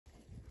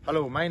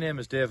Hello, my name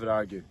is David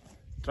Argue,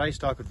 Dry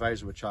Stock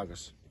Advisor with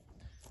Teagasc.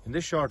 In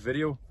this short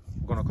video,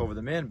 we're going to cover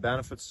the main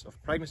benefits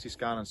of pregnancy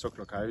scan on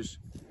suckler cows,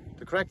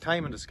 the correct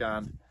time in the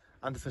scan,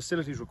 and the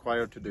facilities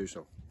required to do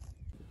so.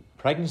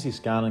 Pregnancy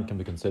scanning can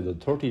be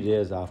considered 30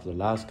 days after the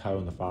last cow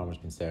on the farm has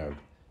been served.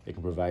 It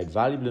can provide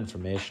valuable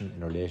information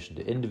in relation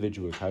to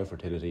individual cow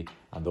fertility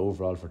and the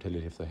overall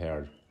fertility of the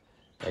herd.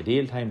 The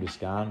ideal time to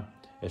scan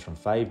is from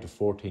 5 to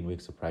 14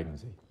 weeks of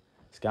pregnancy.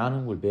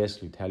 Scanning will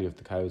basically tell you if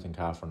the cow is in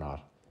calf or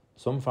not.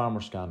 Some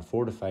farmers scan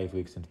 4 to 5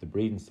 weeks into the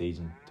breeding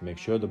season to make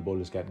sure the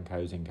bull is getting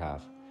cows in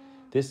calf.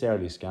 This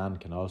early scan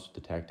can also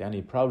detect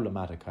any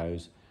problematic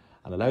cows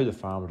and allow the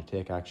farmer to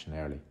take action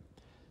early.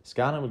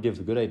 Scanning will give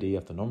a good idea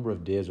of the number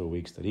of days or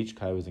weeks that each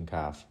cow is in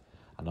calf,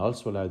 and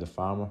also allow the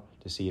farmer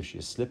to see if she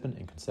is slipping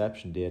in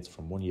conception dates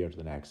from one year to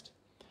the next.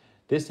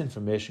 This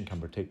information can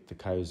predict the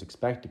cow's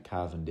expected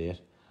calving date,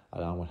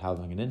 along with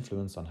having an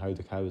influence on how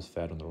the cow is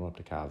fed on the run-up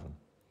to calving.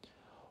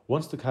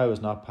 Once the cow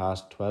is not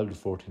past 12 to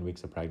 14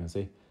 weeks of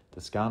pregnancy, the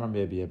scanner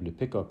may be able to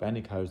pick up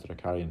any cows that are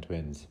carrying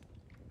twins.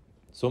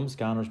 Some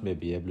scanners may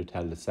be able to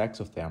tell the sex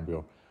of the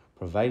embryo,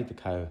 provided the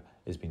cow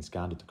is being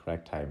scanned at the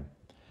correct time.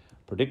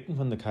 Predicting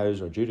when the cows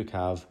are due to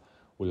calve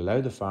will allow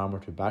the farmer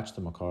to batch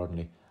them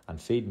accordingly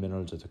and feed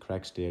minerals at the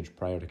correct stage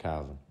prior to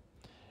calving.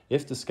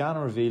 If the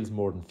scanner reveals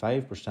more than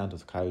 5% of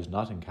the cows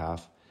not in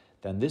calf,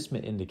 then this may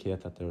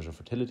indicate that there is a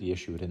fertility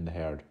issue within the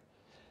herd.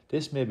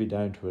 This may be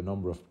down to a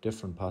number of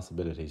different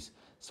possibilities,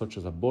 such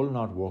as a bull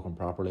not working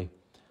properly,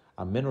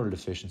 a mineral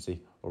deficiency,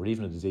 or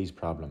even a disease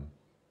problem.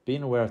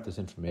 Being aware of this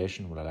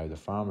information will allow the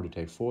farmer to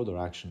take further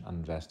action and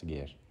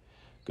investigate.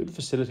 Good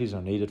facilities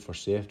are needed for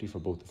safety for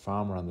both the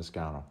farmer and the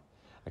scanner.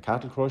 A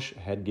cattle crush, a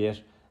head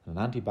gate, and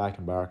an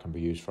anti-backing bar can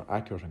be used for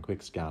accurate and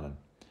quick scanning.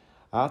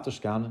 After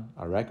scanning,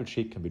 a record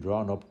sheet can be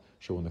drawn up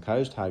showing the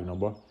cow's tag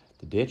number,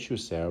 the date she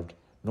was served,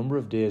 number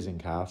of days in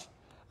calf,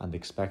 and the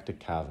expected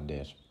calving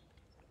date.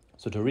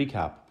 So to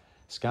recap,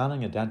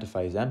 scanning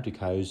identifies empty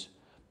cows,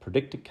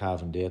 predicted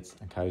calving dates,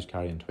 and cows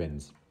carrying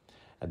twins.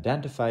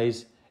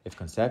 Identifies if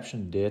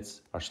conception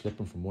dates are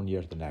slipping from one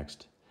year to the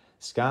next.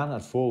 Scan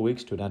at 4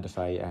 weeks to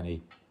identify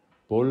any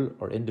bull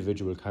or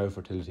individual cow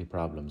fertility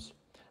problems.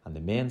 And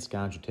the main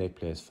scan should take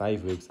place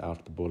 5 weeks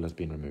after the bull has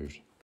been removed.